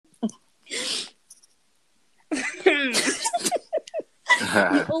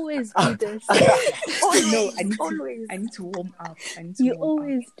You always do this. No, I need to warm up. You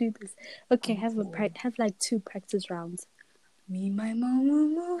always do this. Okay, have like 2 practice rounds. Me, my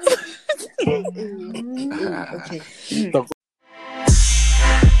mama. Okay.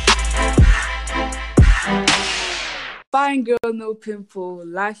 Fine girl, no pimple.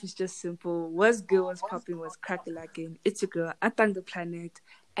 Life is just simple. What's good, what's popping, what's cracking. It's your girl, Atang the Planet,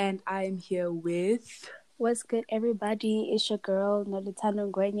 and I am here with... What's good, everybody? It's your girl,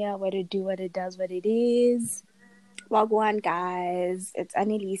 Nolitano Gwenya. What it do, what it does, what it is. Wagwan, guys. It's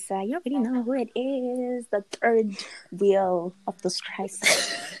Annalisa. You already know who it is. The third wheel of this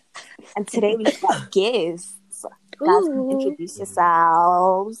crisis. And today we got guests. Guys, introduce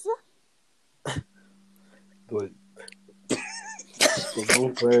yourselves. Good.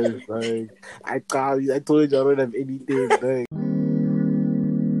 No friends, like I told you I don't have anything, like.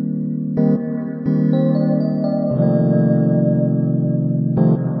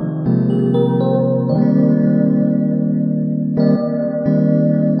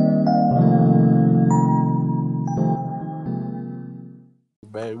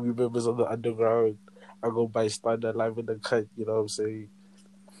 Man, we members on the underground. I go by standard live in the cut, you know what I'm saying?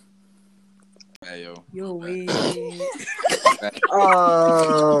 Hey, Yo, wait.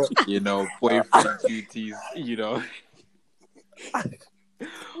 Boyfriend duties,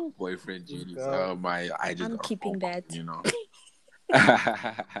 boyfriend duties. Oh my, I'm keeping that.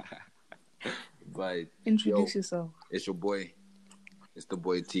 But Introduce yourself. It's your boy. It's the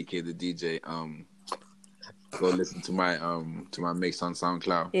boy TK, the DJ. Go listen to my mix on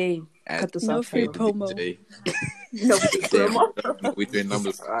SoundCloud. Hey, cut the no free SoundCloud. promo. No promo. We're doing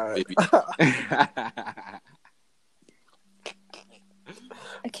numbers, baby.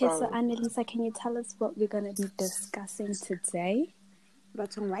 Okay, so Annalisa, can you tell us what we're going to be discussing today?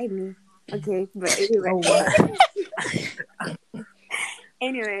 But don't write me. Okay, but anyway.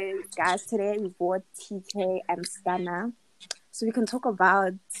 Anyways, guys, today we brought TK and Stana. So we can talk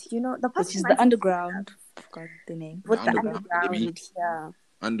about, the past Which is the underground. Forgot the name. With the Underground, underground, yeah.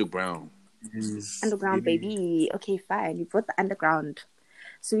 Underground. Underground, baby. Okay, fine. We brought the underground.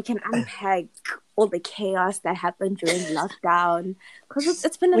 So we can unpack all the chaos that happened during lockdown. Because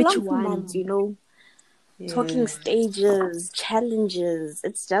it's been a long few months, Yeah. Talking stages, challenges.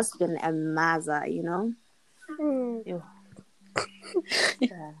 It's just been a maza, Yo. Yeah.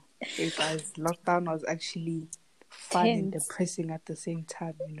 Hey guys, lockdown was actually fun and depressing at the same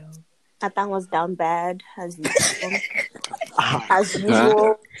time, Atang was down bad, as usual. As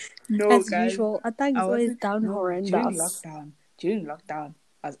usual. No, As guys, usual, Atang is always down horrendous. During lockdown,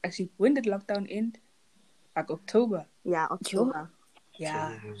 I was actually... When did lockdown end? Like October. Yeah, October.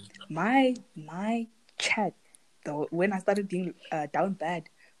 Yeah. My chat, though, when I started being down bad,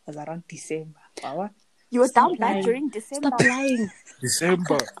 was around December. You were Stop down bad lying. during December. Stop lying.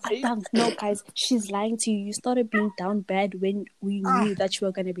 December. Atang, no, guys, she's lying to you. You started being down bad when we knew that you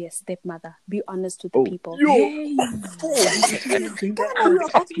were going to be a stepmother. Be honest with the people. Yay! You were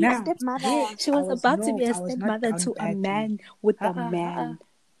about to be a stepmother. She was about to be a stepmother to a man with a man.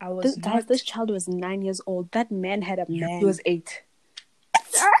 This child was 9 years old. That man had a man. He was 8.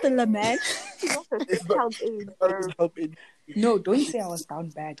 Still a man. No, don't say I was down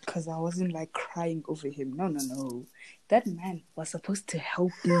bad because I wasn't like crying over him. No. That man was supposed to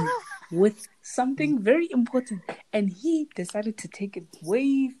help me with something very important, and he decided to take it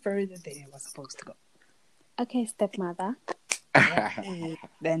way further than it was supposed to go. Okay, stepmother.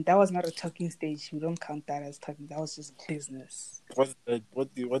 Then that was not a talking stage. We don't count that as talking. That was just business. What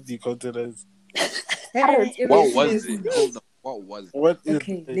do you count it as? What was it? Hold on. What was it?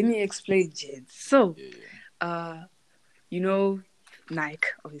 Okay, let me explain, Jed. So, Nike,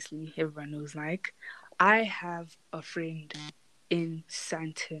 obviously, everyone knows Nike. I have a friend in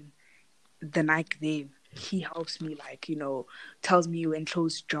Santon, the Nike name. He helps me, tells me when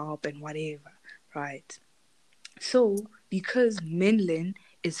close job and whatever, right? So, because Menlyn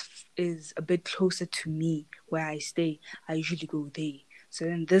is a bit closer to me where I stay, I usually go there. So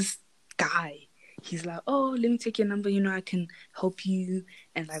then this guy, he's like, oh, let me take your number, I can help you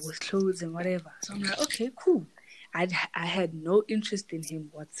and with clothes and whatever. So I'm like, okay, cool. I had no interest in him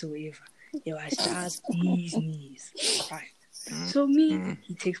whatsoever. I just these knees. Right. So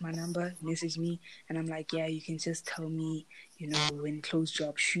he takes my number, message me, and I'm like, yeah, you can just tell me, when clothes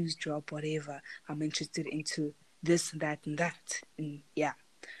drop, shoes drop, whatever. I'm interested into this, that, and that. And yeah,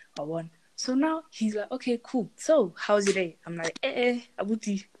 I won. So now he's like, okay, cool. So how's your day? I'm like,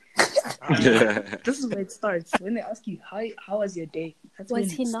 abuti. This is where it starts. When they ask you how was your day, that's when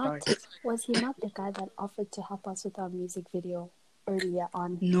it starts. Was he not the guy that offered to help us with our music video earlier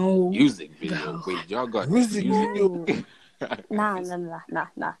on? No. Music video. Wait, y'all got music video. Nah.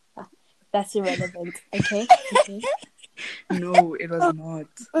 That's irrelevant. Okay. No, it was not.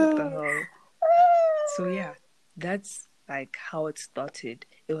 What the hell? So yeah, that's like how it started.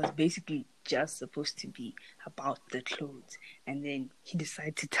 It was basically just supposed to be about the clothes, and then he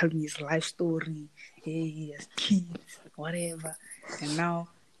decided to tell me his life story. Hey, he has kids, whatever, and now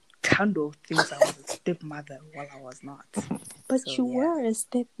Tando thinks I was a stepmother while I was not. But So, you yeah. were a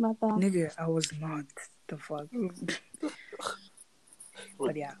stepmother. Nigga, I was not. The fuck.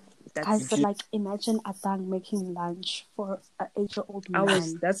 But yeah, Guys, that's. but like, imagine Atang making lunch for an 8-year-old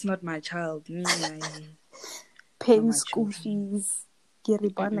man. That's not my child. Paying my school children. fees.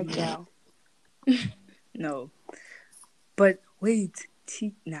 Geribana girl. No. But wait,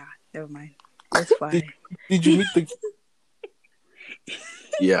 nah, never mind. That's fine. Did you meet the?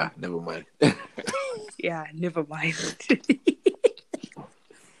 Yeah, never mind. Yeah, never mind.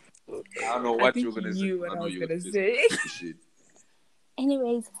 I don't know I what think you were gonna you say. knew what I know was you gonna were say. shit.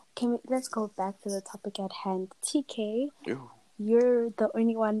 Anyways, let's go back to the topic at hand. TK, Ew. you're the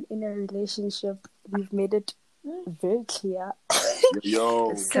only one in a relationship. We've made it very clear.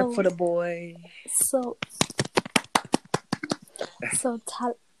 Yo. Except for the boy. So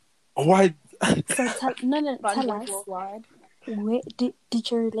tell. Why? Tell us. Where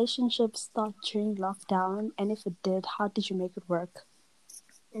did your relationship start during lockdown? And if it did, how did you make it work?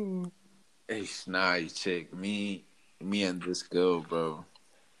 It's nice, chick. Me and this girl, bro.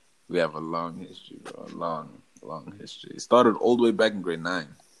 We have a long history, bro. A long history. It started all the way back in grade 9.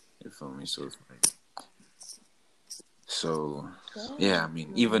 You feel me? So it's like, yeah. I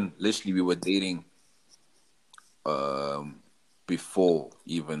mean, even literally, we were dating before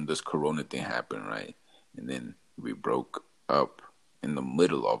even this Corona thing happened, right? And then we broke up in the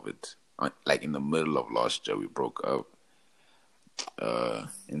middle of it. Like in the middle of last year, we broke up.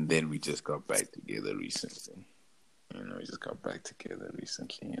 And then we just got back together recently. We just got back together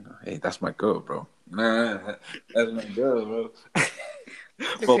recently. Hey, that's my girl, bro. Nah, that's my girl, bro.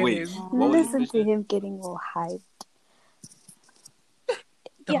 But wait, listen to him getting all hyped.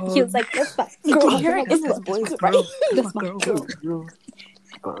 Yeah, he was like, "That's my girl. You hear it in his voice, right? That's my girl."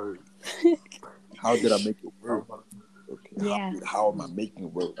 How did I make it work? Okay. Yeah. How am I making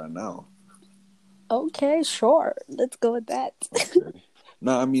it work right now? Okay, sure. Let's go with that. Okay.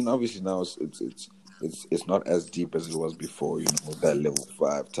 No, I mean obviously now it's not as deep as it was before. That level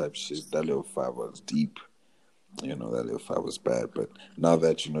 5 type shit. That level 5 was deep. That level 5 was bad. But now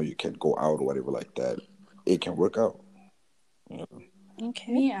that you can go out or whatever like that, it can work out.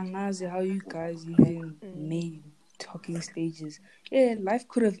 Okay. Me and Nazi, how you guys even made talking stages? Yeah, life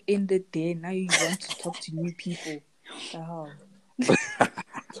could have ended there. Now you want to talk to new people. The hell?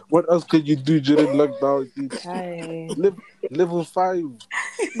 What else could you do during lockdown? Dude? Hi. Level 5.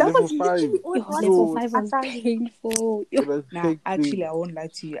 That Level was 5. literally all it was. Level 5 was painful. Nah, actually, I won't lie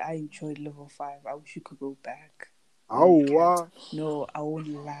to you. I enjoyed level 5. I wish you could go back. No, I won't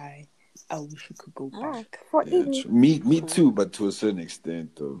lie. I wish you could go back. Me too, but to a certain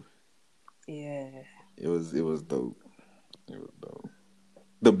extent though. Yeah. It was dope. It was dope.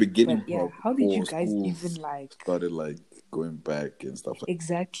 The beginning But, yeah, part. how did you guys even started going back and stuff like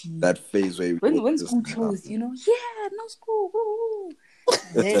exactly that phase where when school closed? No school. Woo.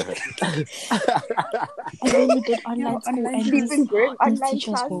 Then, and then we did online school, and these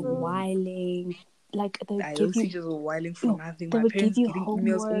teachers classes. were whiling. Like those teachers were whiling for nothing. They My would parents give you getting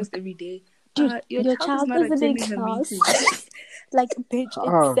homework. emails almost every day. Dude, your child child is not isn't in attending the class. meeting. Like, bitch,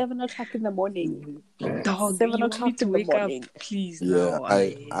 it's 7 o'clock in the morning. Dog, 7 you want me o'clock to in the wake up? morning. Please, yeah, no.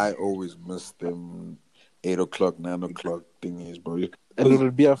 I always miss them 8 o'clock, 9 o'clock thingies, bro. And it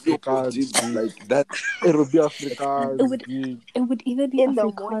would be Afrikaans. Like that. It would be Afrikaans. It would either be In the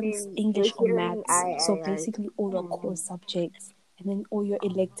Afrikaans, morning, English, or hearing maths. So basically, all the core subjects, and then all your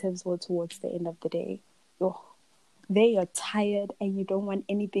electives were towards the end of the day. You're tired and you don't want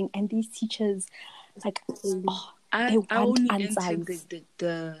anything. And these teachers, like, I they want only answers. entered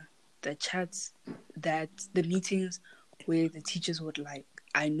the chats, that the meetings where the teachers would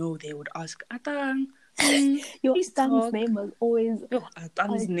I know they would ask Atang. Your please Atang's talk. name was always.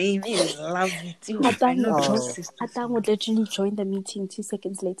 Atang's name is lovely too. Atang would literally join the meeting 2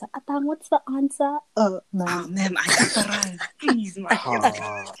 seconds later. Atang, what's the answer? Ma'am, I just arrived. Please, ma'am.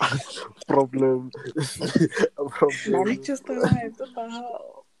 Problem. I just arrived. What the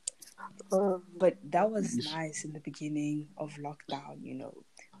hell? But that was nice in the beginning of lockdown,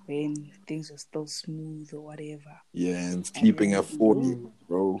 when things were still smooth or whatever. Yeah, and sleeping at 4,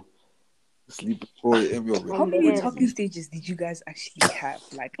 bro. Sleeping 4 a.m. How many talking stages did you guys actually have?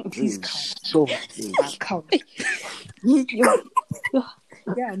 Please count. Count.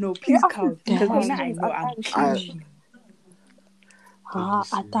 Yeah, no, please count. Because I know I'm counting.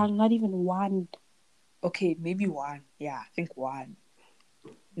 I thought not even one. Okay, maybe one. Yeah, I think one.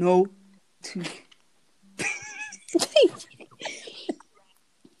 No, two.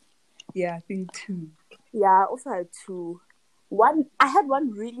 Yeah, I think two. Yeah, I also had two. One, I had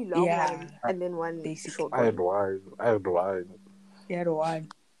one really long Yeah, one, and then one basically. short I had one. one. I had one. You had one.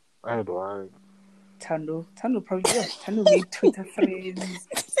 I had one. Tando probably. Yeah, Tando made Twitter friends.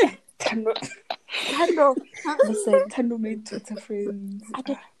 Tando Listen, made Twitter friends. I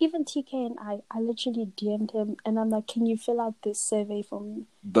did. Even TK and I literally DM'd him, and I'm like, "Can you fill out this survey for me?"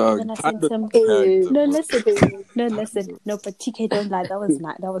 And Dog, then I sent him. character, No, bro. listen. No, but TK, don't lie. That was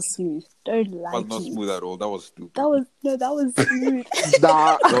not. That was smooth. Don't lie Was to not me. smooth at all. That was stupid. That was smooth.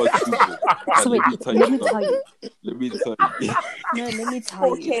 Nah. That was stupid. So But wait, let me tell you. Let me tell you. No, let me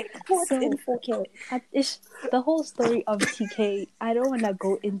tell you. 4K. What's in So 4K? the whole story of TK, I don't want to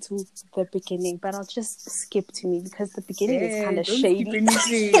go into the beginning, but I'll just skip to me because the beginning is kind of Don't shady. skip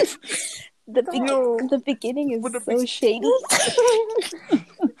anything. The beginning is so shady.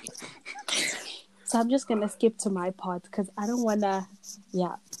 So I'm just gonna skip to my part because I don't wanna.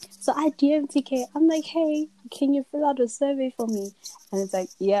 Yeah. So I DM TK. I'm like, hey, can you fill out a survey for me? And it's like,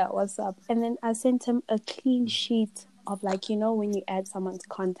 yeah, what's up? And then I sent him a clean sheet of like, when you add someone's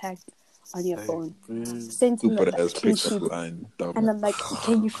contact on your phone. Sent him Stupid a ass clean pickup sheet. line. Dumb. And I'm like,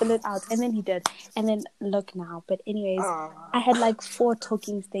 can you fill it out? And then he did. And then look now. But anyways, I had like 4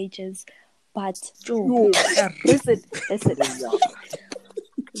 talking stages. But listen.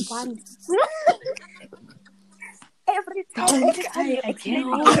 One. Every time you explain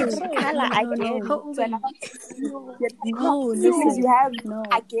Carla again. No, listen. You have No,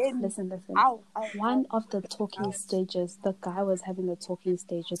 again. listen. Ow. One of the talking stages, the guy was having a talking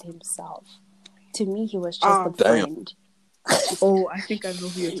stage with himself. To me, he was just a damn. friend. Oh, I think I know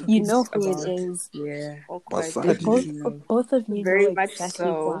who you're talking You know who about. it is. Yeah. Awkward. Basadi. Both of you Very know much exactly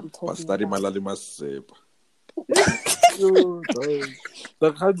so. who I'm talking Basadi about. malali masep. Yo, dog.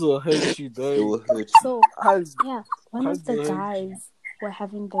 The kinds will hurt you, It dog. will hurt you. So, yeah, one of the guys were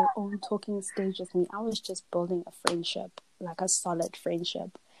having their own talking stage with me. I was just building a friendship, like a solid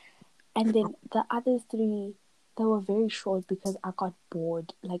friendship. And then the other 3, they were very short because I got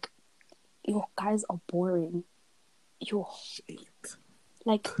bored. Like, your guys are boring.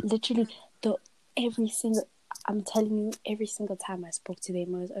 Like, literally, I'm telling you, every single time I spoke to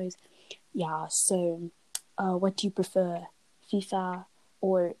them, I was always, yeah, so, what do you prefer, FIFA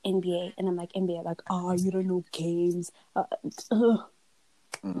or NBA? And I'm like, NBA, like, you don't know games. Cut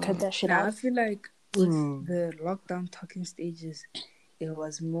that shit Now, I out. feel like with the lockdown talking stages, it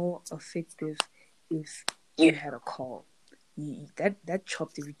was more effective if you had a call. That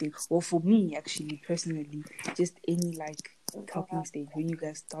chopped everything. Well, for me, actually, personally, just any like talking stage, when you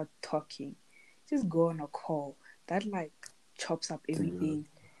guys start talking, just go on a call. That like chops up everything.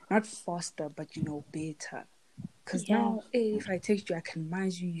 Not faster, but better. Because now, if I text you, I can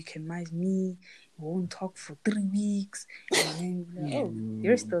mind you, you can mind me. We won't talk for 3 weeks. And then,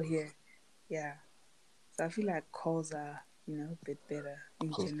 you're still here. Yeah. So I feel like calls are, a bit better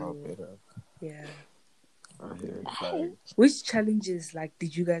in general. Yeah. Which challenges, like,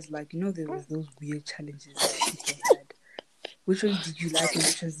 did you guys like? There was those weird challenges that people had. Which ones did you like and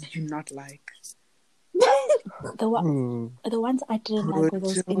which ones did you not like? The ones I didn't like were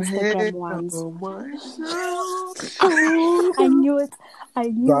those Instagram ones. I knew it. I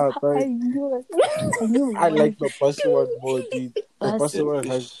knew it. I knew I one like of the Bussy one more, dude. The Bussy one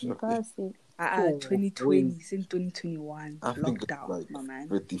has 2020, since 2021, I think it's lockdown, like my man.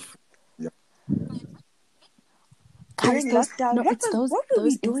 50. Yeah. During those, lockdown, no, it's those what were we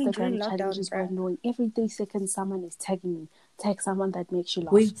those doing during Instagram lockdown, challenges were bruh? annoying. Every 3 seconds, someone is tagging me. Tag someone that makes you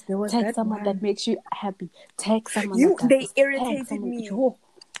laugh. Wait, there was tag that someone one. that makes you happy. Tag someone that does They this. irritated Tag someone. me.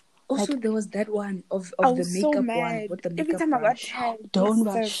 Also, there was that one of I the was makeup so one mad. with the Every makeup time I got brush. tagged. Don't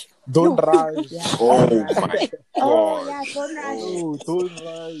Jesus. rush. Don't rush. Yeah. Oh right. my Oh, god. yeah, don't rush. Oh, don't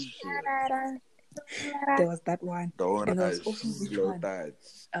rush. There was that one. Don't And there was rush. also which Slow one? that.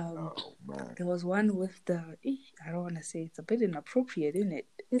 Oh man. There was one with the. I don't want to say, it's a bit inappropriate, isn't it?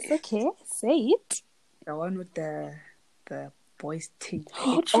 It's okay. Say it. The one with the boys' teeth.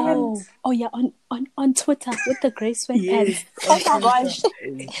 Oh yeah, on Twitter with the grey sweatpants. Oh my gosh.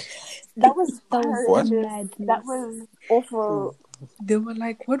 That was What? Madness. That was awful. They were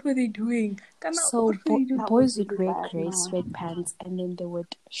like, what were they doing? So That boys was would really wear bad, grey no. sweatpants and then they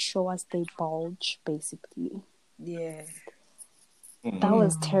would show us their bulge, basically. Yeah. That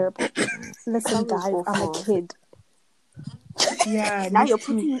was terrible. Listen, That was guys, I'm a awful. kid. Yeah, Now next you're to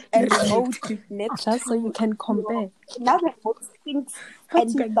putting a remote Remote. next Just so you to can compare. now the remote stinks and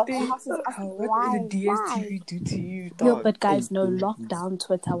the whole Kante. house is asking What did the why? DSTV do to you, Yo, dog? but guys, no, lockdown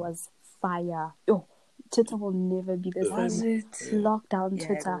Twitter was fire. Yo, Twitter will never be the Was same. it? Lockdown Yeah, it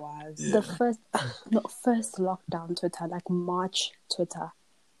Twitter. was. The first lockdown Twitter, like March Twitter.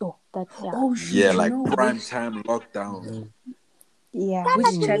 Oh, that, yeah. Oh shoot! Yeah, You like know prime which time lockdown. Yeah. That which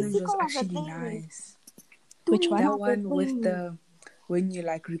actually challenge Mexico was was a actually thing. nice? Which one? That Was a one with thing. the when you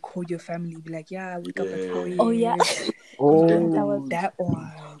like record your family, be like, yeah, wake up at 4 Yeah. Oh, yeah. a.m. Yeah, that was. Oh, That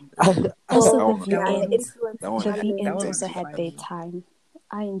one. Also, Oh, the one, yeah, the VNs. influence that one The had challenge. That VNs was also VNs. had their funny. time.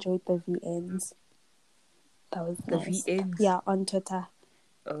 I enjoyed the VNs. That was The nice. VNs. Yeah, on Twitter.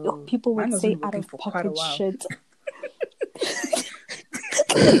 Yo, Oh, people mine would say wasn't out working of for quite a pocket while. shit.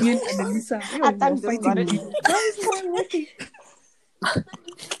 Me and Annalisa, yo, I we were thought this fighting got like, it. why isn't mine working?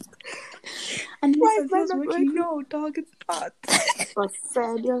 And Why Annalisa, is yours that not working? working? No, dog, it's not. So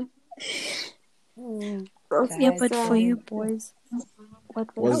sad, yo. So yeah, Bad, but for sad. you bad. boys, what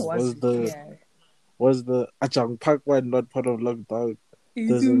How was was it? Yeah. was the Achang Park one not part of lockdown?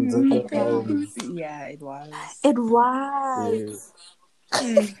 Yeah, it was. It Yeah. was.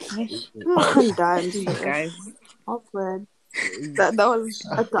 okay? I'm done. You guys. Awkward. That was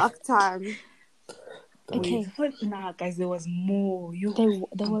a dark time. Wait, Okay, what? Nah, guys, there was more. You, there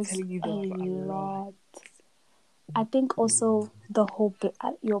I'm was telling you, a there was a lot. lot. I think also the whole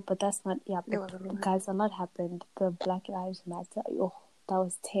but that's not There but was a lot. guys, a lot happened. The Black Lives Matter. Yo, that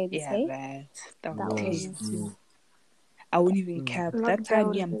was tense, Yeah, eh? that That was was tense. I wouldn't even cap. That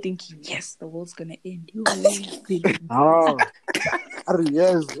time, yeah, I'm Lockdown. thinking, yes, the world's gonna end. Yo, then, Ah,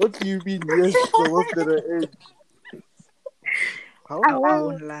 yes. What do you mean? Yes, the world's gonna end. How? I Like,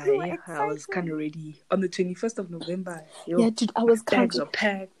 won't lie. we were Yeah, I was kind excited. of ready. On the 21st of November, yeah, yo, dude. I was bags counting. are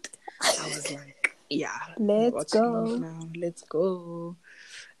packed. I was like, yeah, we're Let's about to leave go. now. Let's go.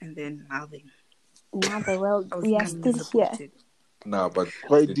 And then nothing. Now the world. I was We are kind of still here. disappointed. Nah, but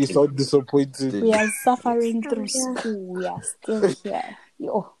Why do you still, sound disappointed? We still, are suffering Still through here. school. We are still here.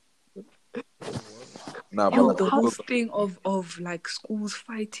 Yo, nah, but yo, Yo, like, the how? whole thing of like schools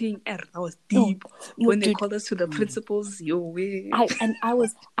fighting, that was Yo, deep. yo, When they dude. called us to the principals, yo, way. I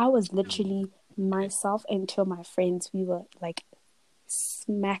was literally myself and two of my friends. We were like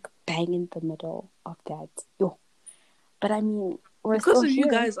smack bang in the middle of that. Yo, but I mean, we're Because still of you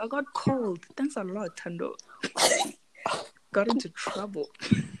here. guys, I got called. Thanks a lot, Tando. Got into trouble.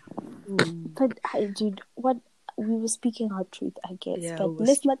 But dude, what we were speaking our truth, I guess. Yeah, But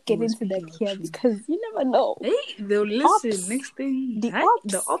let's not we get were into speaking that our here truth. because you never know. Hey, they'll listen. Ops. Next thing, The hey,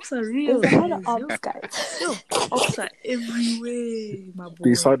 ops. the ops are real, There's a lot of guys. ops, guys. Yo, ops are everywhere, my boy.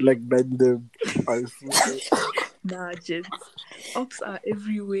 They sound like random. I swear. Nah, gents. Ops are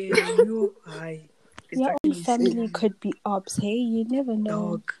everywhere. Yo, hi. It's Your own actually family scary. could be ops. Hey, you never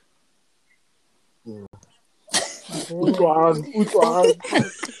know. Dog. My Utwang, boy.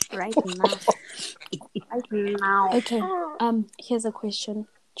 Utwang. Right now. Right now. Okay. Here's a question.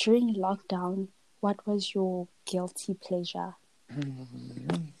 During lockdown, what was your guilty pleasure?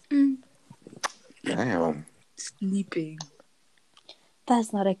 damn. Sleeping.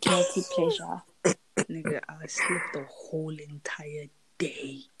 That's not a guilty pleasure. Nigga, I slept the whole entire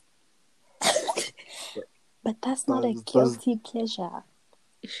day. But that's not a Does guilty pleasure.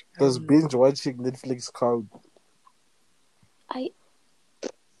 does binge watching Netflix count?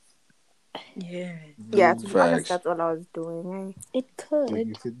 Yeah. Yeah, to be honest, Facts. that's all I was doing. It Like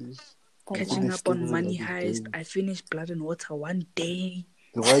you could. finish. But Catching like, up on Things Money that I Heist. do. I finished Blood and Water one day.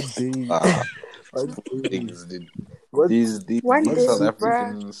 The one day. Ah, One day. things did. What? One These day, South bruh.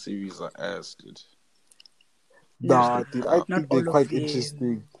 African series are ass, dude. Nah, dude, I Not think they're all of quite them.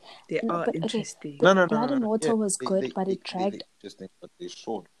 interesting. They no, are but okay. interesting. The Blood and Water Yeah, was good, but it they dragged. interesting, but they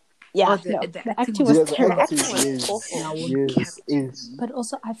short. Yeah, The the acting acting was was Yeah, the terrible. acting, acting was yes, awful. Now I won't yes, cap to yes. you. But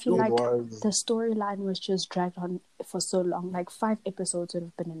also, I feel It like was. the storyline was just dragged on for so long. Like 5 episodes would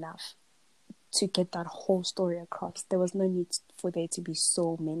have been enough to get that whole story across. There was no need for there to be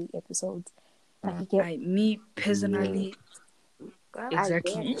so many episodes. Like you get Me personally, Well,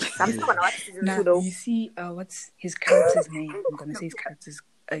 exactly. I guess. I'm still gonna watch season 2 Now though. you see, what's his character's name? I'm gonna say his character's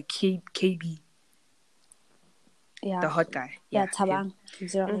KB, yeah, the hot guy. yeah, him. Tabang.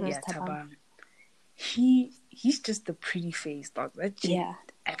 Zero Mm-hmm. is Yeah, Tabang. Tabang. He's just a pretty face dog. That chick Yeah.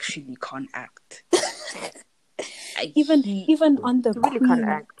 actually can't act. Even on the He really can't queen.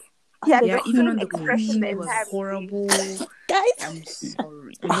 act. He had Yeah, the even same on the expression Queen, the it was entire movie. horrible. Guys, I'm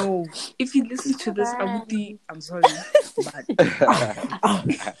sorry. No, if he listens to this, I'm sorry, but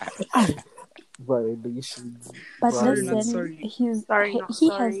Violations. but Sorry, not listen, sorry. he Sorry, not has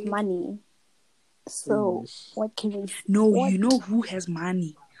sorry. money, So what can we? No, what? you know who has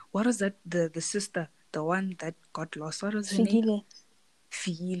money? What was that? The sister, the one that got lost. What was her name? Figile.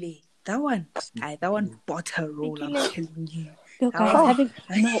 File. That one. That one bought her role. I'm telling you. Yo, That guys, one-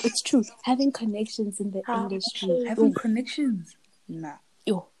 no, it's true. Having connections in the industry. having connections. Nah.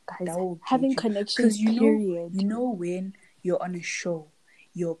 Yo, guys, That will having get you. connections. Period. You know when you're on a show,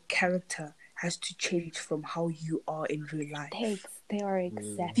 your character has to change from how you are in real life. They are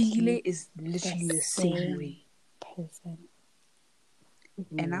exactly File is literally the same way. person.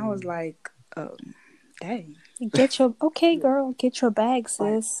 And I was like, dang. Get your girl. Get your bag,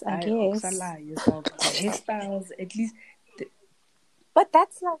 sis. I guess. Yourself, the hairstyles, at least. But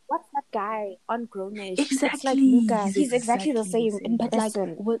that's like, what's that guy on Grownish? Exactly. It's like Luca. He's exactly the same But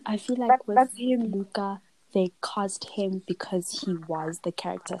person. I feel like with that's him. Luca, they cast him because he was the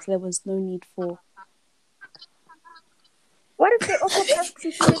character. So there was no need for. What if they also cast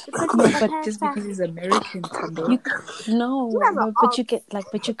Figile because No, he's the but character? Just because he's American, Tando. But you could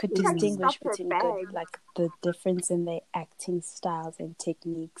You haven't distinguish stopped her between bag. the difference in their acting styles and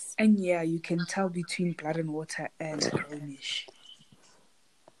techniques. And yeah, you can tell between Blood and Water and Grownish.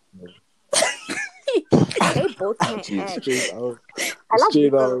 They both can't act. Straight out. I like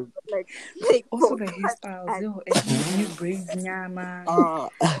Straight Luca, out. but like they Also both the can't hairstyles, act. yo, a new braids, nyama,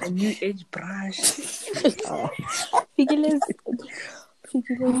 a new edge brush. Figile's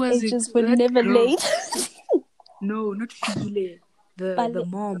was edges it? were That never girl. laid. No, not Figile. The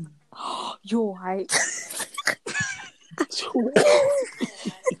mom. Yo,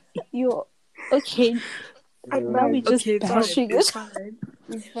 Yo, okay. Now we just bashing It's it. fine.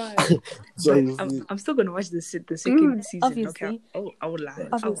 It's fine. So But I'm still gonna watch the second season. Obviously. Okay. Oh, I would lie.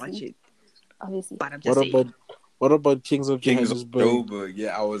 I'll watch it. Obviously. But I'm just saying. What about Kings of Kings of Johannesburg? Joburg.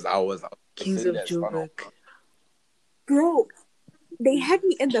 Yeah, I was Kings of Joburg. Bro, they had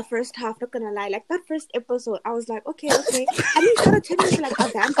me in the first half, not gonna lie. Like that first episode, I was like, okay. And he started turning into like a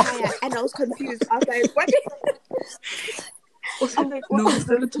vampire and I was confused. I was like, what? Also, like, no, what he is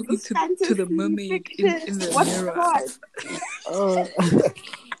started this? talking Is to this the fantasy, mermaid fiction? in the What's mirror. God?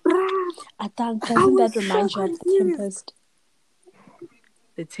 Doesn't was that remind so you of the confused. Tempest?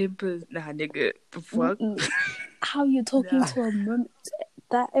 The Tempest, nah, nigga, the fuck? How you talking to a mermaid?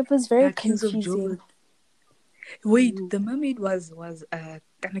 It was very Kings of confusing. Joburg. Wait, the mermaid was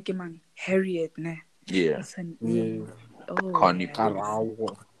Kanakemang, Harriet, ne? Yeah. What's her Yeah. name? Oh, Connie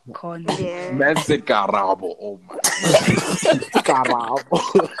Carabo. Connie. Yeah. Man said Carabo. Oh my. Carabo.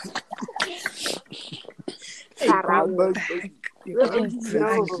 Carabo.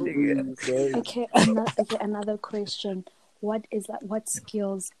 Okay, another question. What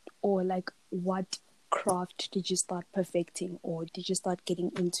skills or like what craft did you start perfecting or did you start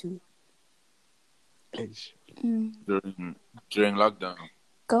getting into? During lockdown.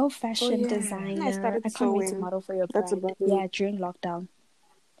 Go fashion I designer. started I can't wait to sewing. model for your That's brand. about it. Yeah, during lockdown.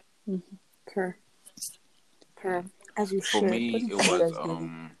 Her. As you For should. me, What it did you was guys do?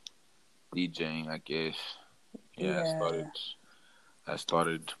 DJing, I guess. Yeah. I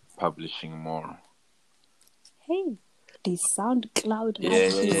started publishing more. Hey, the SoundCloud.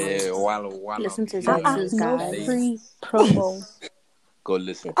 Yeah. While Listen I'm to here, Zeus's No guys. free promo. go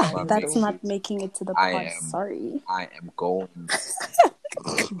listen to my That's mixes. not making it to the pod. Sorry. I am going.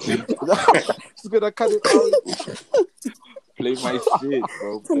 She's gonna cut it out. Play my shit,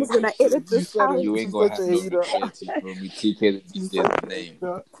 bro. Someone's gonna edit this out. You ain't gonna have no regrets. You feel me? TK the DJ is the name.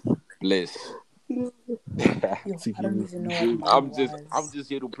 Bliss. Yo, I don't even know what mine I'm just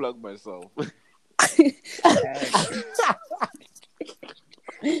here to plug myself.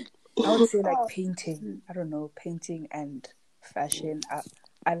 I would say like painting. I don't know, painting and fashion.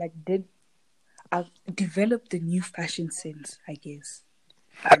 I developed a new fashion sense, I guess.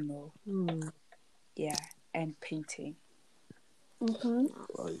 I don't know. Yeah, and painting.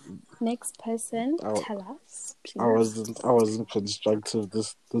 Next person, tell us, please. I wasn't constructive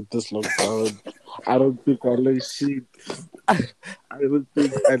this lockdown. I don't think I learned shit. I don't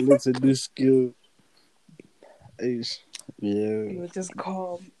think I learned a new skill. Yeah. You were just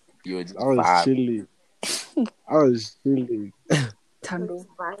calm. You were just I was chilling. Tando.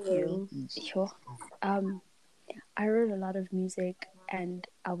 Sure. I wrote a lot of music and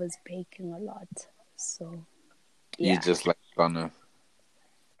I was baking a lot. So You just like Ghana.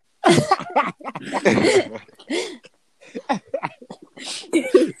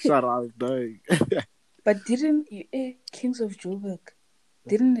 Shut up, dog. But didn't Kings of Joburg,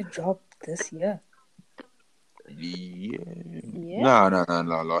 didn't it drop this year? Yeah.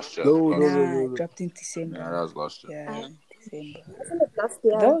 No, last year. It dropped in December. Yeah, that was last year. Yeah, December. Last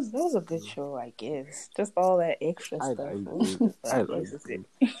year. That was a good show, I guess. Just all that extra stuff. I liked it.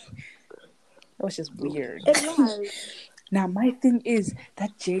 was just weird. It was. Now my thing is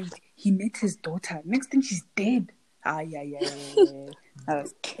that Jade, he met his daughter. Next thing she's dead. Yeah. That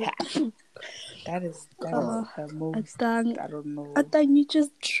was cat. That is her most. Atang, I don't know. Atang, you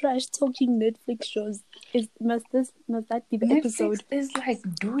just trash talking Netflix shows. Must that be the Netflix episode? is like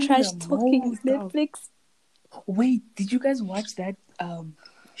doing Trash the talking most. Netflix. Wait, did you guys watch that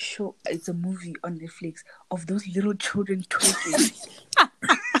show? It's a movie on Netflix of those little children twerking.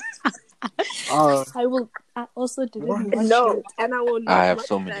 I also didn't watch No, it. and I will not. I have watch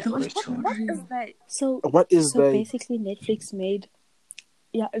so many that. questions. What is that? So What is that? basically Netflix made,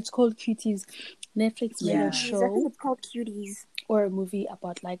 it's called Cuties. Netflix made a Yeah. I think show it's called Cuties. or a movie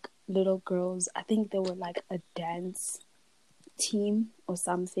about like little girls. I think they were like a dance team or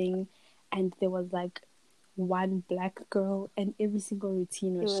something, and there was like one black girl, and every single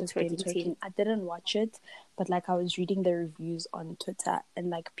routine was They were just them twerking twerking. team. I didn't watch it, but like I was reading the reviews on Twitter and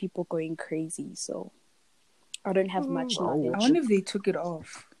like people going crazy. So I don't have much I knowledge. wonder if they took it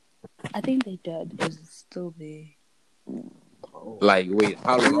off. I think they did. Or is it still there? Like, wait,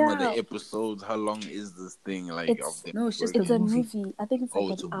 how long are the Yeah. episodes? How long is this thing? Like, It's- of them No, it's just It's a movie. movie. I think it's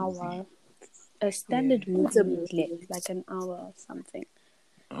like it's an a movie. hour. A standard It's a movie movie. length, like an hour or something.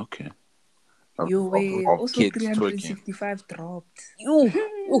 Okay. Yo, wait, Of also kids twerking. 365 dropped.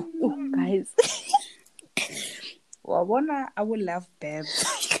 Guys. Well, I would love Beb.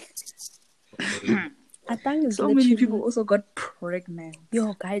 Atang is So many literally- people also got pregnant.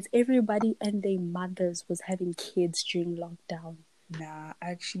 Yo, guys, everybody and their mothers was having kids during lockdown. Nah,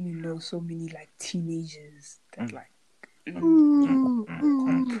 I actually know so many like teenagers that like got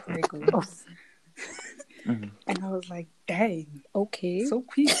pregnant. And I was like, dang, Okay. so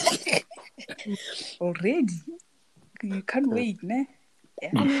quick. Already. You can't wait, ne?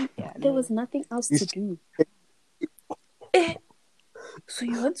 There was nothing else to do. So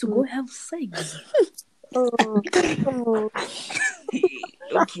you want to go have sex? Okay.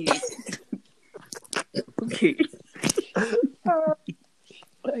 Okay.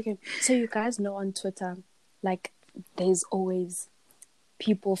 Okay. So you guys know on Twitter, like, there's always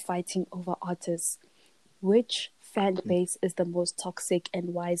people fighting over artists. Which fan base is the most toxic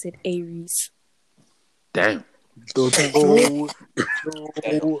and why is it Aries? Damn. No.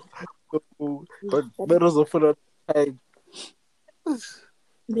 But that was a full time.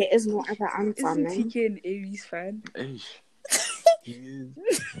 There is no other answer, Isn't man. TK an Aries fan?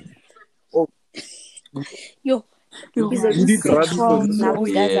 Yo, He's a You need research Rabi for this Now one.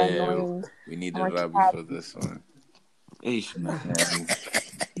 these guys are Yeah, annoying. we need How a much Rabi have- for this one. Eish, man.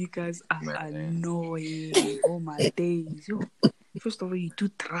 You guys are Man. annoying. Oh my days. Yo, first of all, you do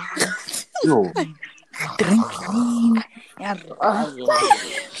drugs, Yo. drink lean, like, yo,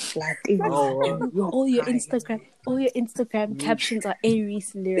 all your guys. Instagram captions are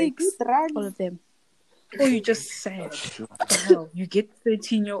Aries lyrics. drugs. All of them. Or you just sad. What the hell? You get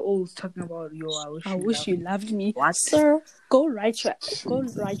 13-year-olds talking about, yo, I wish you loved me. What? Sir, go write your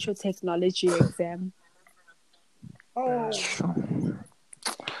technology exam.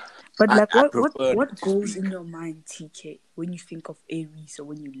 But like, I what prefer to goes speak. in your mind, TK, when you think of Aries or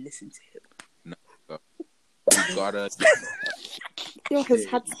when you listen to him? You gotta Yo, his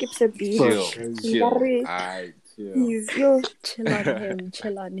heart skips a beat. chill. Sorry. I chill. He's yo.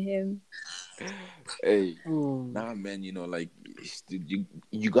 Chill on him. Hey, nah, man. You know, like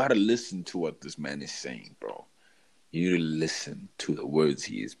you gotta listen to what this man is saying, bro. You listen to the words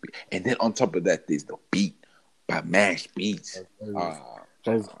he is, and then on top of that, there's the beat by Mash Beats.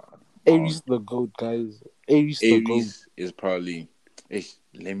 Guys, Aries the GOAT, guys. Aries the GOAT. Aries is probably.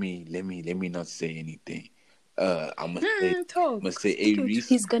 Let me not say anything. I'm gonna say Aries.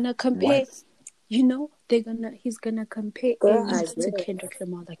 He's gonna compare. What? You know, he's gonna compare Aries to Kendrick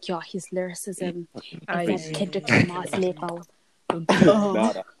Lamar. Like, yeah, his lyricism is at Kendrick Lamar's level.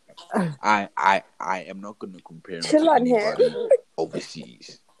 Nah, I am not gonna compare him Chill to on him. anybody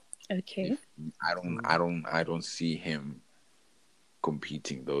overseas. Okay. I don't see him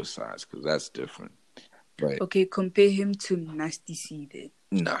competing those sides because that's different. But Okay, compare him to Nasty C then.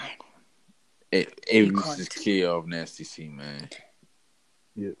 nah, Aries can't. is clear of Nasty C, man.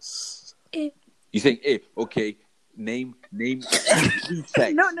 Yes. You think, okay, name 3 tracks.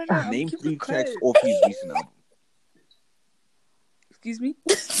 No, Name keep 3 it tracks quiet. off his recent album. Excuse me?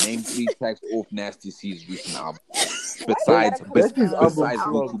 Name 3 tracks off Nasty C's recent album. Besides Nasty's album besides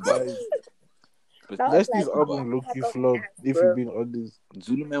flopped, Buku guys. Besides Nasty's Buku album Buck. low-key flopped, if you're being honest.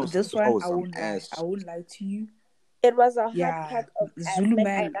 Zulu Man was This one, I some won't lie. ass. I won't lie to you. It was a hard Yeah, pack of ass. Zulu Like,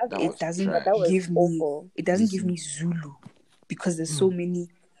 Man, I love that it was doesn't trash. That was give me awful. it doesn't give me Zulu because there's so many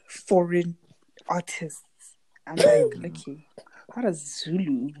foreign artists. I'm like, okay, how does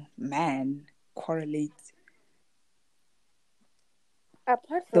Zulu Man correlate.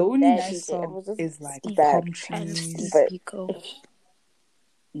 Apart The from only that, nice it song was just is like Steve that. Palm and Trees. Steve But Biko.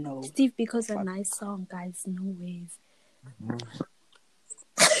 No. Steve Biko's a Fuck. nice song, guys. No ways.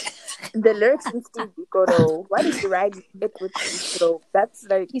 the lyrics in Steve Biko, though, why did you write it with Steve Biko? That's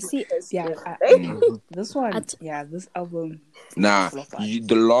like You the see, Yeah, question. this one, At- this album, Nah, full of vibes.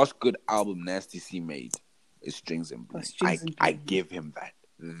 the last good album Nasty C made is Strings and Blues. Strings and I Blues. give him that.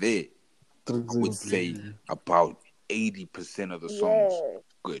 There, I Strings would and say Blues. about 80% of the songs Yeah.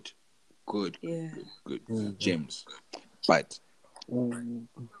 good, Yeah. good Mhm. gems. But Mm,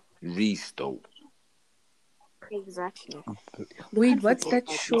 Reese though, Exactly. Wait, can't what's forget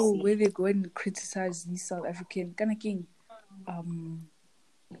that about show DC. where they go and criticize these South African kind of king?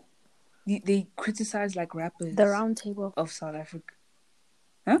 They criticize like rappers the round table. of South Africa.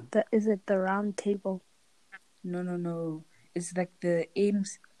 Is it the round table? No. It's like the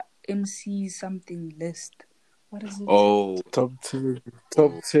MC something list. What is it? oh, top 10.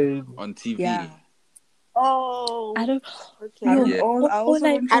 Top 10. on TV. Yeah. Oh, I don't. okay. I Yo, don't. I also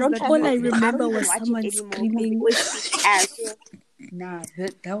don't I trust don't that trust all I it. list. I don't remember even was watch it someone anymore because it screaming. was cheap ass. Nah,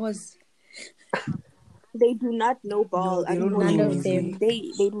 that was They do not know ball. they I don't don't know know None of music. them.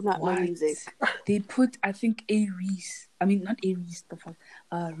 They do not know What? music. They put I think A Reese. I mean not A Reese. The fuck.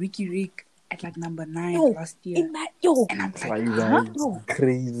 Ricky Rick at like number 9 Yo, last year, and I'm like, Like huh? that's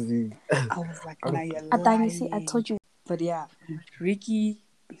crazy. I was like, nah, you're Adani, see, I lying. told you. But yeah, Ricky,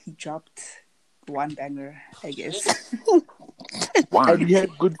 he dropped one banger, I guess. And One. he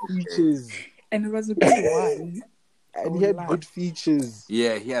had good features. And it was a good one. I And he won't had lie. good features.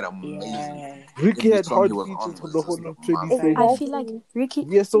 Yeah, he had amazing. Yeah. Ricky Every had song he hard was features on for was the just whole of Exactly. 2020. I feel like Ricky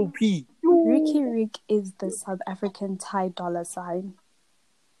VSOP. Rick is the South African Thai dollar sign.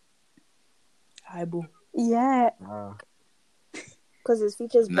 Aibo. Yeah. Because his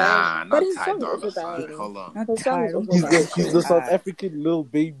features Nah, bang. But not his Ty song is Dolla also Sign. bang. Hold on. Not His song Thai. is Don't also go bang. back He's to the South Thai. African Lil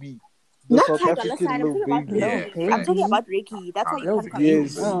Baby. The Not South Ty Dolla African Sign. I'm Lil talking about Baby. Lil Ricky. Baby. I'm talking about Ricky. That's why you Lil can't Baby.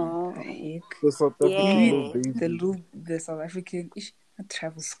 confuse Yes. me. Oh, the heck. The South You African mean Lil Yeah. Baby. the South African, not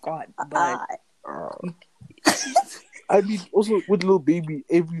Travis Scott, but you, I mean, also with Lil Baby,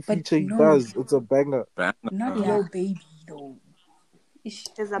 every but feature he no, does, it's a banger. not Yeah. Lil Baby though. It's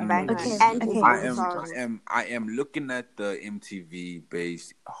a I don't know. banger. Okay, And his okay. I own am songs. I am looking at the MTV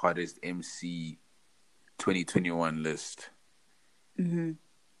based hottest MC 2021 list. Mm-hmm.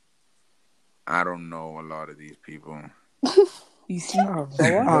 I don't know a lot of these people. You see,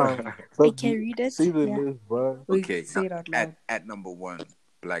 Bawa? I But can read it. say the Yeah. list, bro. Wait, Okay, say it out loud. at number 1,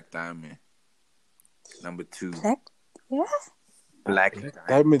 Black Diamond. Number 2, Black. Yeah. Black Diamond.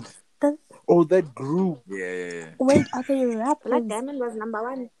 Diamond. The, Oh, that group. Yeah. wait, are they Black rappers? Diamond was number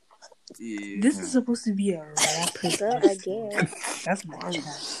 1. Yeah. This is supposed to be a rapper's Girl, I list. guess. That's my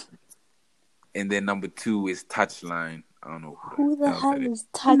chance. And then number 2 is Touchline. I don't know Who the hell hell that is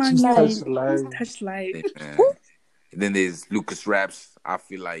Man, yo, Touchline? Touchline. is. And then there's Lucas Raps. I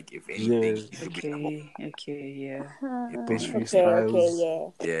feel like if anything, Yeah. he should be number 1. Okay, yeah. Those Yeah. Okay,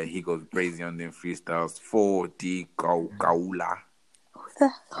 freestyles. yeah. Yeah, he goes crazy on them freestyles. 4D Gaula.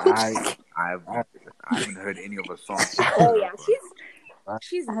 I I haven't heard any of her songs. Oh, yeah.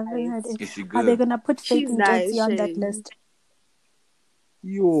 She's I haven't heard nice. it. Is she Are they good? gonna put Faith She's and nice. Josie on that She- list?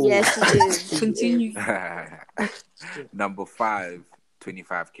 Yo. Yeah, she is. Continue. Number 5,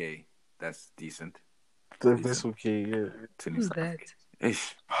 25K. That's decent. That's okay, yeah. Who's that?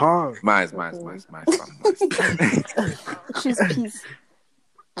 Ish. Huh. My song. She's peace.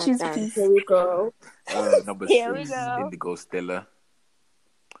 She's Okay, peace. here we go. Number Here we 6, go. Indigo Stella.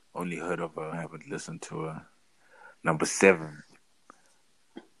 Only heard of her, haven't listened to her. Number 7,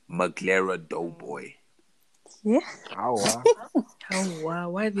 Maglera Doughboy. Yeah. Oh, wow. Oh wow,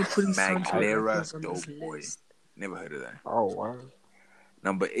 why are they putting SoundCloud Maglera rappers on this Doughboy. list? Never heard of that. Oh, wow.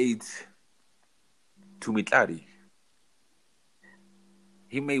 Number 8, Tumitlari.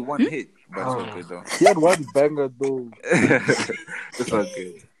 He made one hit, but it's all good though. He had one banger, though. It's all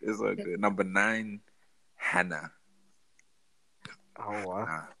good. It's all good. Number 9, Hannah. Oh, wow.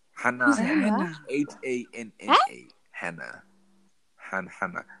 Who's Hannah. Hannah? Hanna. Hannah.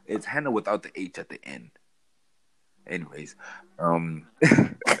 Hannah. It's Hannah without the H at the end. Anyways, and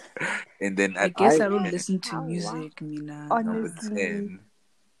then I at guess I number don't 10, listen to music, Mina. number Honestly. 10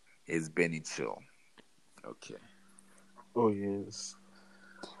 is Benny Chill. Okay. Oh, yes.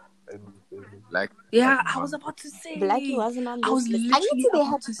 Like Yeah, I was about to say. Blackie wasn't on I this was list. literally I need to they about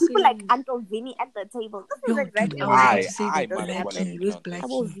have to people say. like Anton Vinny at the table. This Yo, is exactly dude, I was why about to say I that might as well have Blackie. him Where's on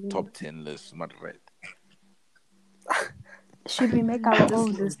this Blackie? top 10 list. Not right. Should we make our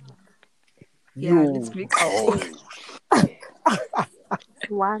own list? Yeah, Yo. let's make our own.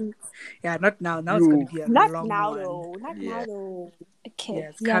 once. Yeah, not now. Now it's gonna be a Not long now one. though. Not now though. Okay, Yeah,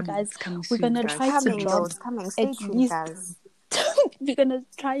 it's yeah, coming. guys, It's coming we're soon, gonna guys. try to Coming though. drop It's coming. Stay at tuned, least. guys. We're gonna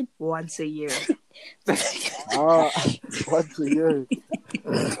try. Once a year. Once a year.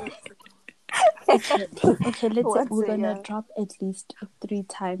 Okay, okay. Let's say Once we're a gonna year. drop at least 3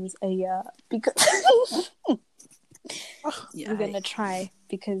 times a year because Yeah. we're gonna try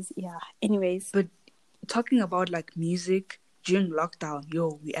because Anyways, But talking about like music during lockdown,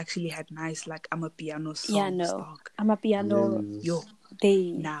 yo, we actually had nice like I'm a piano songs, dog. I'm a piano. Yo,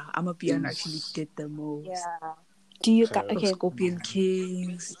 They I'm a piano actually did the most. Yeah. do you Yo, okay? Scorpion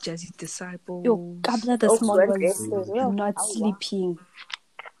Kings, Jazzy Yo, Disciples. Kabla the Oh, Small good was gracious. Yo. not Oh, wow. sleeping.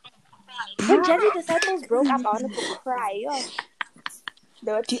 When Jazzy Disciples broke up, I wanted to cry. Yo.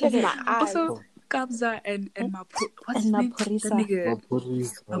 There were tears in my eyes. Also, Kabza and what's and his name? Maphorisa. The nigga Yo,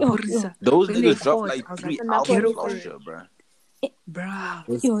 Maphorisa. Those When they niggas dropped fought, like I was 3 like, And get albums over last it, year, bruh. bruh.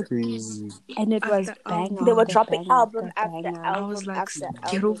 That's Yo, crazy. and it was After banger. album. they were after dropping banger album after after banger. I was album like, after get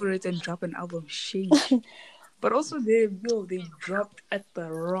album. over it and drop an album, sheesh. But also they dropped at the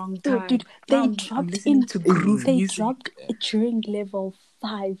wrong time. Dude, Now they I'm dropped listening to groove They music. dropped during level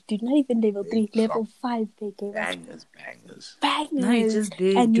 5. Dude, not even level 3. Level 5. They gave us Bangers. bangers. Now you're just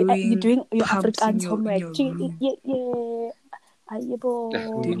there and you're doing your pumps in Afrikaans your homework. room. Yeah. Ayebo.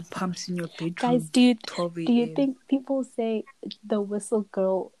 Doing pumps in your bedroom. Guys, do 12 you a.m. think people say the whistle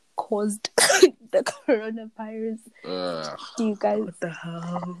girl caused the coronavirus? Do you guys? What the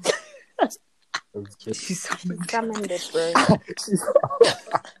hell? She summoned. Summoned it, bro.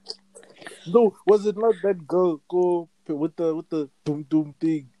 No, was it not that girl go with the doom doom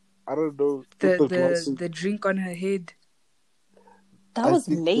thing? I don't know. With the glasses. The drink on her head. That I was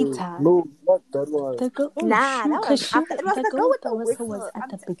think later. no, not that one. The girl, Nah, that was after. It was the the girl girl with with the the whistle whistle. was at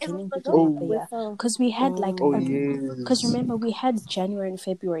the It was beginning the of girl with the the year. whistle. Because we had Oh yes. because remember we had January and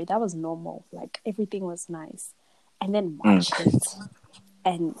February. That was normal. Like everything was nice, and then March hit,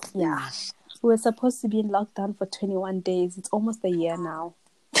 and we were supposed to be in lockdown for 21 days. It's almost a year now.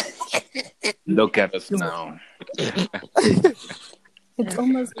 Look at us now. It's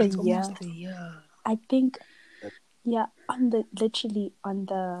almost a It's year. almost a year. I think, on the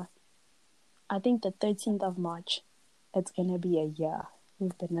I think the 13th of March, it's gonna be a year.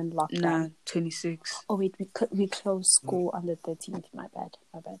 We've been in lockdown. Nah, 26. Oh wait, we closed school on the 13th. My bad.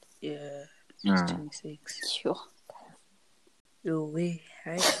 Yeah, it's 26. Sure. Yo, wait.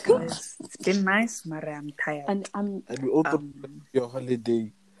 Hi, guys. It's been nice, but I'm tired. And And we all thought your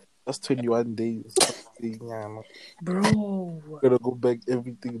holiday. That's 21 days. Bro. Gonna go back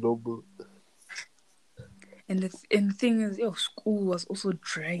everything normal. And the thing is, school was also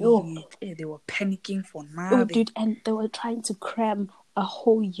dragging Yo. it. Yeah, they were panicking for oh nothing. dude, and they were trying to cram a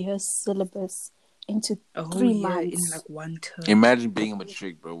whole year's syllabus into A whole 3 year months. in like one term. Imagine being a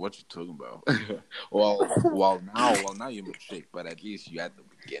matric, bro. What you talking about? well, now you're matric, but at least you at the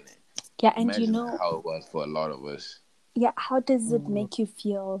beginning. Yeah, and Imagine how it was for a lot of us. Yeah, how does it make you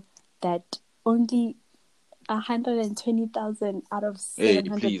feel that only 120,000 out of Hey,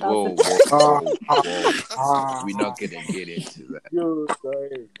 please, 700,000? whoa. We're not gonna get into that. Yo,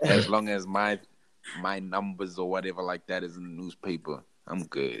 sorry. As long as my numbers or whatever like that is in the newspaper, I'm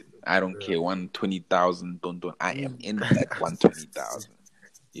good. I don't care. 120,000, don't. I am in that 120,000.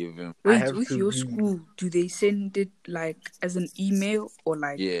 Even Wait, with your school, do they send it like as an email or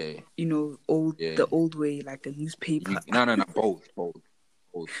like the old way, like a newspaper? No, both.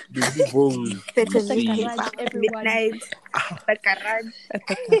 The garage, everyone. midnight. The garage.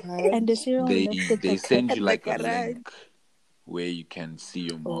 And the serial left they send you like a garage. link where you can see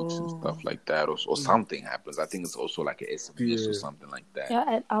your marks and stuff like that, or something happens. I think it's also like an SMS or something like that. Yeah,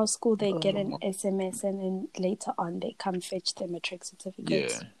 at our school they get an SMS and then later on they come fetch their matric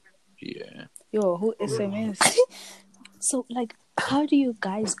certificates. Yeah. Yo, who SMS? So like, how do you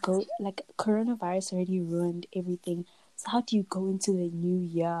guys go? Like, coronavirus already ruined everything. So how do you go into the new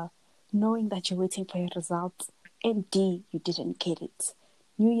year knowing that you're waiting for your results? And D, you didn't get it.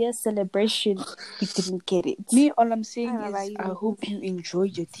 New Year celebration, you didn't get it. Me, all I'm saying is I hope you enjoy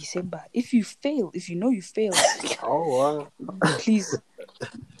your December. If you fail, if you know you failed, please.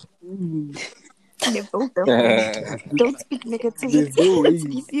 Don't speak negativity to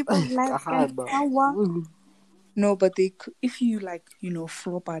these people like that. No, but if you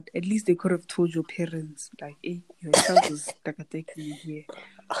flop out, at least they could have told your parents, like, hey, your child is taking here.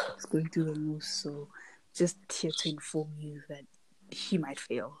 It's going through the nose, so just here to inform you that he might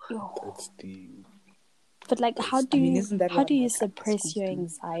fail. But like, how do you suppress your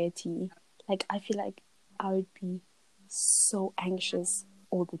anxiety? Like, I feel like I would be so anxious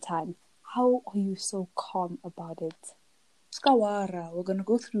all the time. How are you so calm about it? Skawara, we're gonna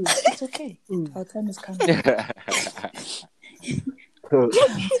go through it. It's okay. Our time is coming. Our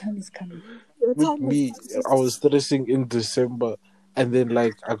time is coming. With me, I was stressing in December, and then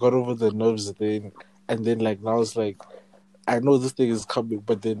like I got over the nerves then, and then like now it's like I know this thing is coming,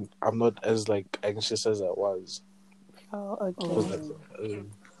 but then I'm not as like anxious as I was. Oh, okay. Oh, that's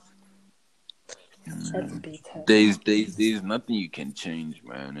better. There's nothing you can change,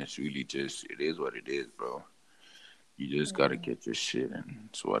 man. It's really just it is what it is, bro. You just gotta get your shit, and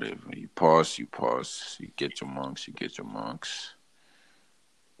it's whatever. You pass. You get your marks.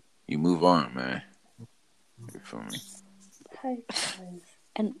 You move on, man. You feel me? Hi guys.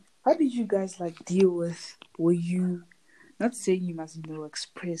 And How did you guys like deal with? Were you not saying you must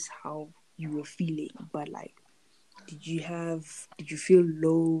express how you were feeling, but like, did you feel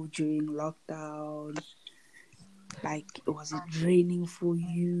low during lockdown? Like, was it draining for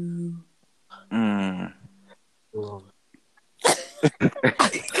you? Mm. I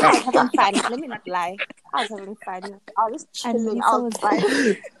was having fun. Let me not lie. I was having fun. I was just chilling. I was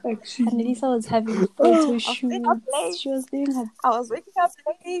vibing. Annalisa was having photo I was staying up shoots. late. She was doing her. I was waking up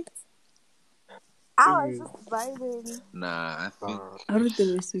late. I was just vibing. Nah, I think How did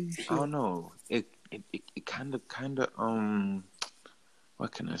the rest of you I feel? don't know. It kind of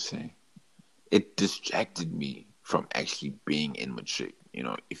what can I say? It distracted me from actually being in Madrid. You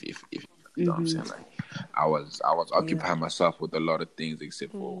know, if you know what I'm saying, like I was occupying myself with a lot of things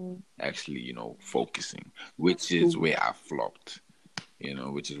except for actually, focusing, which is where I flopped.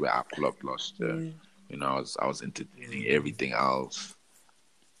 Which is where I flopped last year. Yeah. I was entertaining everything else,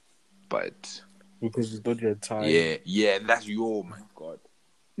 but Because you don't have time. yeah, that's oh my god.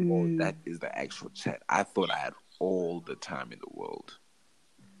 Oh, that is the actual chat. I thought I had all the time in the world.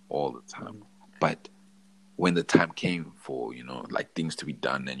 All the time. But when the time came for, like things to be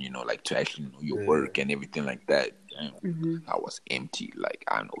done and, like to actually know your work and everything like that, I was empty. Like,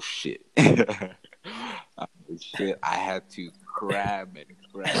 I know shit. I had to grab and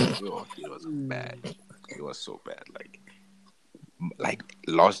grab. Yo, it was bad. It was so bad. Like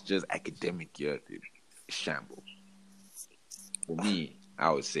last year's academic year, dude, shambles. For me, I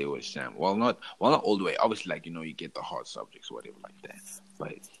would say it was shambles. Well, not all the way. Obviously, like, you get the hard subjects, whatever, like that.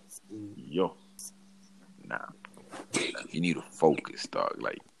 But yo, nah, you need to focus, dog.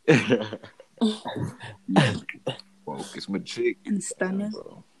 Like, focus, matric, And Stunner.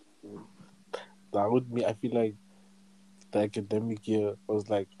 bro. That would me. I feel like the academic year was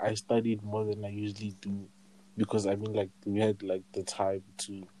like I studied more than I usually do because I mean like we had like the time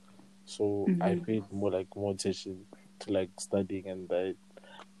to, so I paid more attention to like studying and that,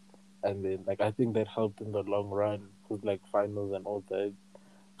 and then like I think that helped in the long run with like finals and all that,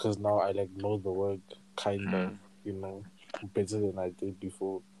 because now I like know the work kind of better than I did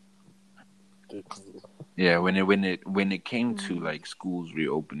before. Yeah, when it came to like schools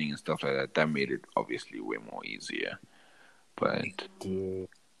reopening and stuff like that, that made it obviously way more easier. But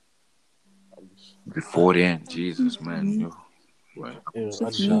before then, Jesus, man,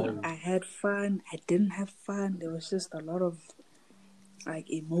 I had fun. I didn't have fun. There was just a lot of like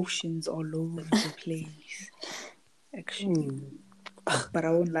emotions all over the place. Actually, but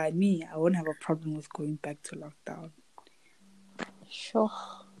I won't lie. I won't have a problem with going back to lockdown. Sure.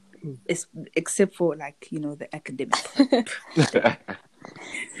 Except for like the academic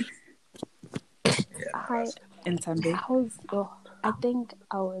part. And Sunday, I think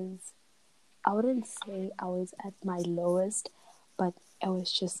I wouldn't say I was at my lowest, but it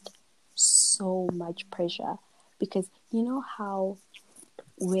was just so much pressure, because you know how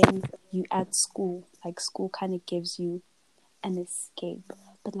when you at school, like school kind of gives you an escape,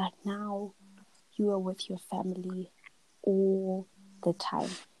 but like now you are with your family all the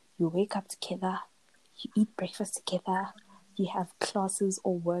time. You wake up together, you eat breakfast together, you have classes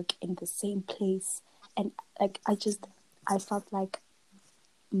or work in the same place, and like I felt like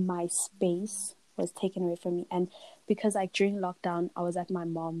my space was taken away from me. And because like during lockdown I was at my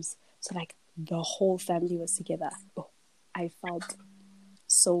mom's, so like the whole family was together, I felt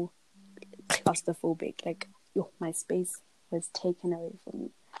so claustrophobic, like my space was taken away from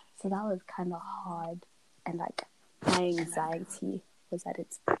me. So that was kind of hard, and like my anxiety was at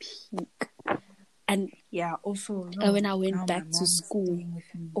its peak. And also when I went back to school,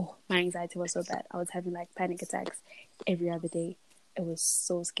 my anxiety was so bad. I was having like panic attacks every other day. It was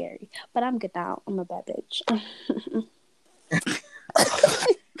so scary. But I'm good now. I'm a bad bitch.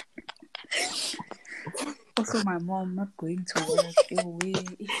 Also, my mom not going to work.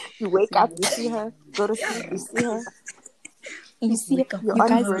 You wake up, you see her. Go to sleep, you see her. You see, you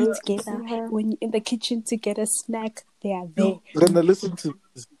guys eat together. Her. When you're in the kitchen to get a snack, they are there. Then I listen to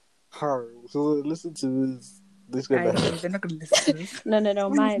this. Listen to this. This gonna They're not gonna listen to this. No.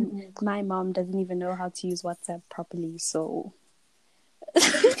 My mom doesn't even know how to use WhatsApp properly, so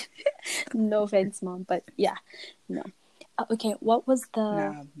no offense, mom, but yeah, no. Okay, what was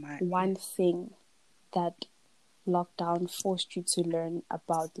the one thing that lockdown forced you to learn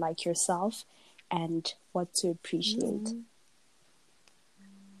about like yourself and what to appreciate?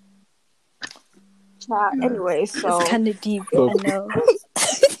 Anyway, so It's kind of deep, So- I know.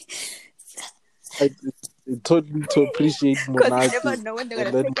 it taught me to appreciate because you never Monati, know when they're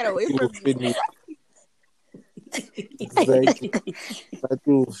and gonna then take it away Monati will from you. finish. Exactly, Monati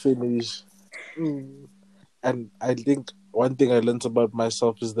will finish. And I think one thing I learned about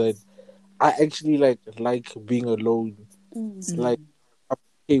myself is that I actually like being alone. Like I'm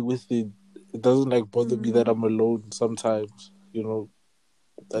okay with it. It doesn't like bother me that I'm alone sometimes. You know,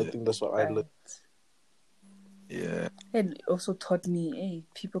 I think that's what I learned. Yeah. And it also taught me, hey,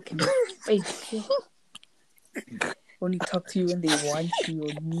 people can be fake. Only talk to you when they want you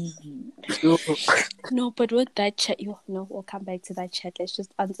or need you. No, but with that chat, we'll come back to that chat. Let's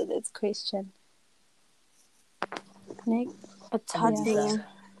just answer this question. Nick? It taught me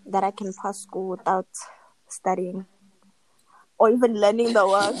that I can pass school without studying or even learning the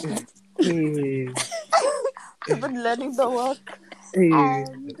work. Even learning the work.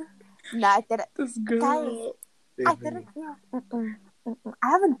 And I didn't. I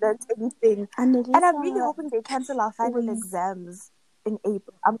haven't learned anything, and I'm really hoping they cancel our final exams in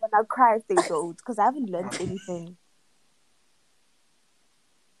April. I'm gonna cry if they don't, because I haven't learned anything.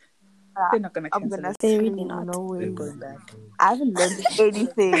 They're not gonna I'm cancel gonna it. They're scream, really not. no They're way. going back. I haven't learned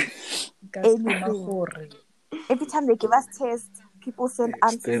anything. Anything. Every time they give us tests, people send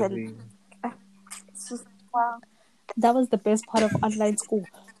answers, and it's just wow. That was the best part of online school.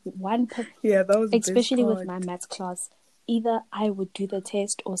 Yeah, that was the especially best with part. my maths class. Either I would do the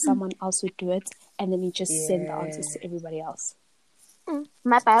test or someone else would do it, and then you just send the answers to everybody else.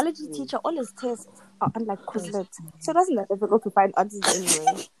 My biology teacher, all his tests are on like Quizlet, so it wasn't that difficult to find answers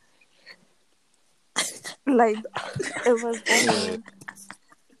anyway. Like it was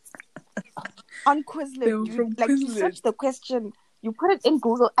on Quizlet. You search the question, you put it in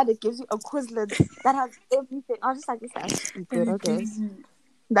Google, and it gives you a Quizlet that has everything. I was just like, this is stupid. Okay,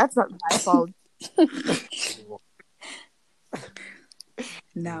 that's not my fault.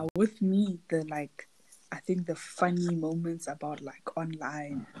 Now, with me, I think the funny moments about like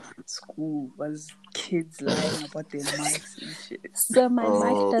online school was kids lying about their mics and shit. So my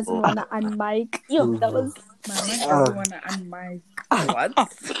mic doesn't want to unmic. That was My mic doesn't want to unmic. What?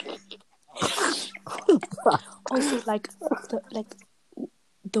 also like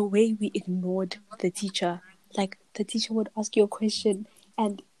the way we ignored the teacher. Like the teacher would ask you a question,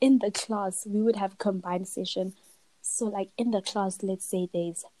 and in the class we would have combined session. So like in the class, let's say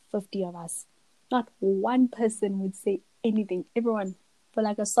there's 50 of us, not one person would say anything. Everyone for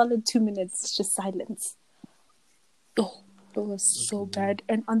like a solid 2 minutes, just silence. Oh, it was so bad.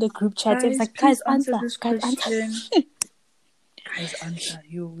 And on the group chat, it was like, guys, answer this guys, question. answer. Guys, answer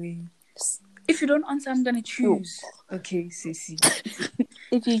your way. If you don't answer, I'm gonna choose. Okay, Sissy.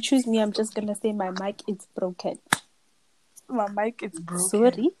 If you choose me, I'm just gonna say my mic is broken. My mic is broken.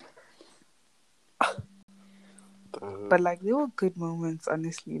 Sorry. But like, they were good moments,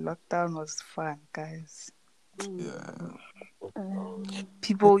 honestly. Lockdown was fun, guys. Yeah.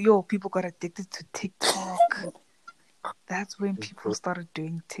 People got addicted to TikTok. That's when people started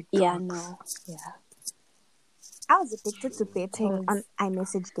doing TikToks. Yeah, no. Yeah. I was addicted to betting on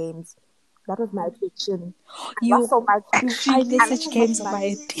iMessage games. That was my addiction. You lost so much. iMessage games are my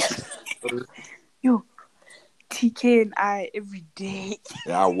idea. Yo, TK and I every day.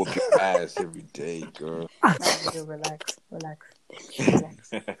 Yeah, I whoop your ass every day, girl. Relax.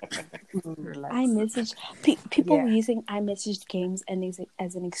 iMessage. People were using iMessage games and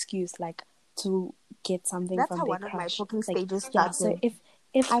as an excuse, like to get something That's from how their one of my crush. talking Like, stages yeah. started. So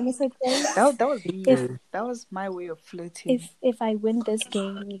if iMessage games, that was me. That was my way of flirting. If I win this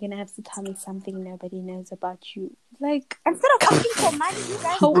game, you're gonna have to tell me something nobody knows about you. Like, instead of asking for money, you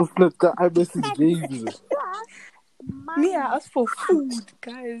guys People flip the iMessage games. Me, I asked for food,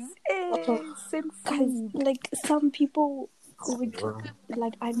 guys. Send guys, food. like some people would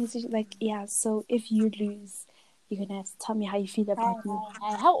like iMessage, like, yeah. So if you lose, you're gonna have to tell me how you feel about me.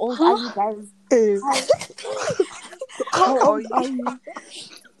 How old are you guys? How old are you?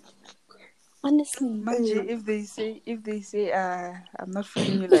 Honestly, Manje, if they say I'm not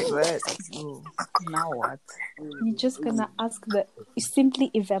feeling you like that, yo, now what? you're just gonna ask simply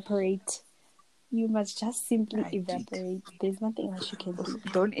evaporate. You must just simply evaporate. There's nothing else you can do.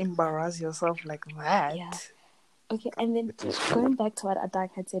 Don't embarrass yourself like that. Yeah. Okay, and then going back to what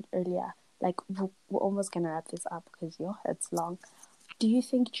Adak had said earlier, like we're almost gonna wrap this up because it's long. Do you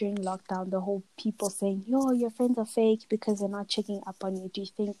think during lockdown the whole people saying your friends are fake because they're not checking up on you? Do you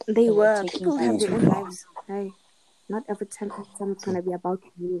think They were. taking People have their own that? lives. Hey, not every time it's gonna be about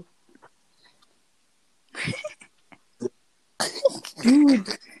you. Dude,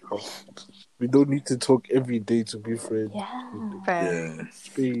 We don't need to talk every day to be friends. yeah. Yeah.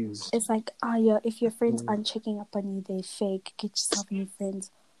 Space. It's like, if your friends aren't checking up on you, they fake. Get yourself new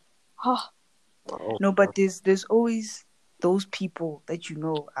friends. Oh, No, but there's always those people that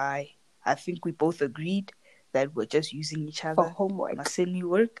I think we both agreed that we're just using each for other. homework. Must send me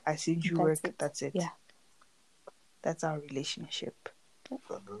work, I send you That's work. it. That's it. Yeah. That's our relationship.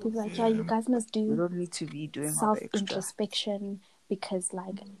 People like, you guys must We do don't need to be doing all the extra. self-introspection because,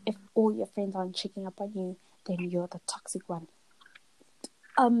 like, if all your friends aren't checking up on you, then you're the toxic one.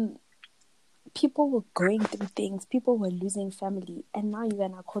 People were going through things. People were losing family, and now you're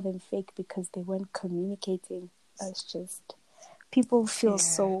gonna call them fake because they weren't communicating. It's just people feel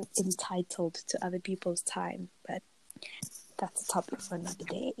so entitled to other people's time, but that's a topic for another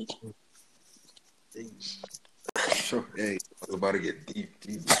day. Sure. Hey, I was about to get deep.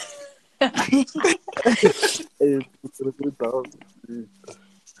 Hey,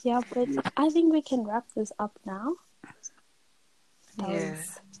 Yeah, but I think we can wrap this up now.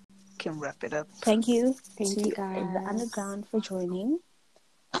 Can wrap it up. Thank you Thank to you, guys. the underground for joining.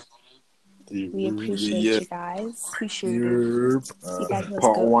 We appreciate Yeah. you guys. Appreciate it. You guys must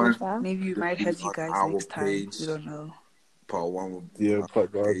Part go one. over. Maybe we might have you On guys our next time. page. We don't know. Part one will be on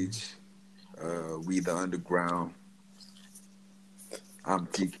part our one. page. We the underground. I'm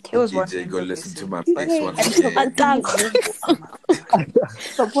There was one TJ. Go member listen to missing, my but picks Hey, once I'm again. supporting you. Oh my God.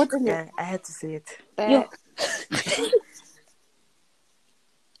 Supporting you. Yeah, I had to say it. Yo.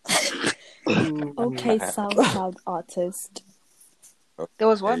 Okay, SoundCloud artist. There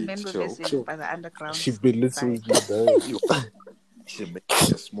was one Hey, member chill. missing by the underground. She belittles side. me now. You should make me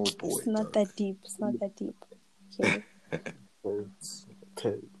a small boy. It's not that deep. It's not that deep. Okay.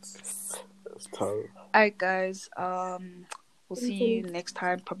 Tense. That's tough. Alright, guys. We'll see you next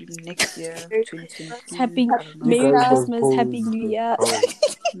time, probably next year, 2022. Happy I don't know. You Merry guys must Christmas, pose Happy New Year,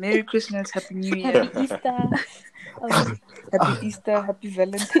 Merry Christmas, Happy New Year, Happy Easter, Happy Easter, Happy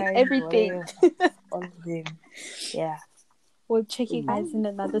Valentine's, everything. whatever. All of them. Yeah. We'll check you guys in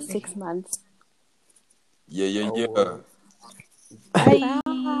another 6 months. Yeah. Bye.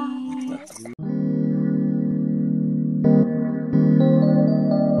 Bye.